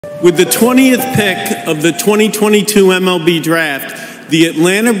With the 20th pick of the 2022 MLB Draft, the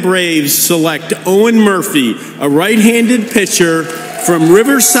Atlanta Braves select Owen Murphy, a right-handed pitcher from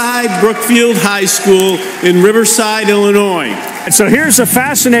Riverside Brookfield High School in Riverside, Illinois. And so here's a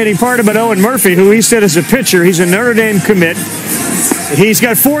fascinating part about Owen Murphy, who he said is a pitcher. He's a Notre Dame commit. He's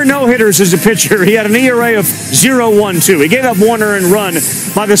got 4 no-hitters as a pitcher. He had an ERA of 0.12. He gave up 1 earned run.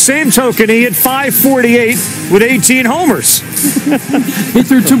 By the same token, he hit .548 with 18 homers. He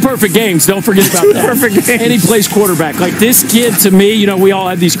threw 2 perfect games. Don't forget about that. 2 perfect games. And he plays quarterback. Like, this kid, to me, you know, we all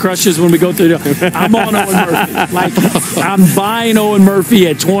have these crushes when we go through. I'm on Owen Murphy. Like, I'm buying Owen Murphy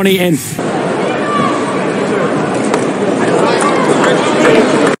at 20. And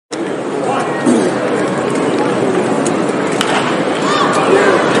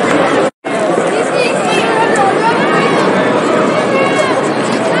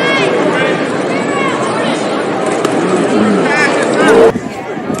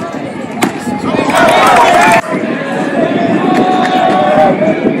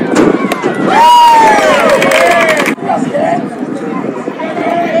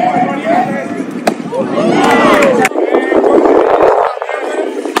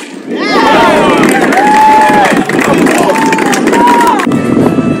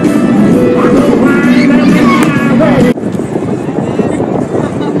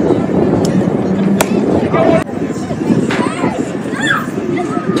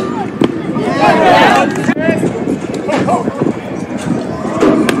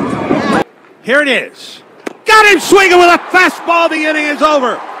here it is. Got him swinging with a fastball. The inning is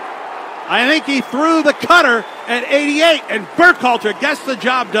over. I think he threw the cutter at 88, and Burkhalter gets the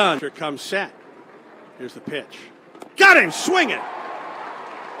job done. Here comes set. Here's the pitch. Got him swinging.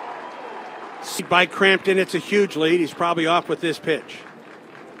 By Crampton, it's a huge lead. He's probably off with this pitch.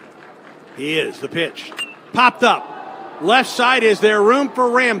 He is. The pitch. Popped up. Left side, is there room for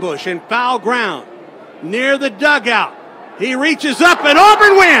Rambush in foul ground? Near the dugout. He reaches up, and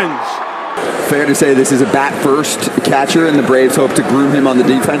Auburn wins. Fair to say this is a bat-first catcher, and the Braves hope to groom him on the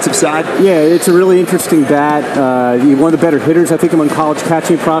defensive side? Yeah, it's a really interesting bat. He's one of the better hitters, I think, among college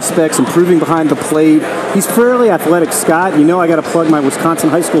catching prospects, improving behind the plate. He's fairly athletic, Scott. You know I got to plug my Wisconsin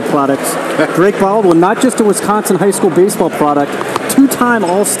high school products. Drake Baldwin, not just a Wisconsin high school baseball product, 2-time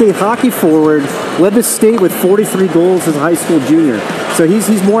All-State hockey forward, led the state with 43 goals as a high school junior. So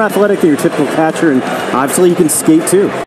he's more athletic than your typical catcher, and obviously he can skate too.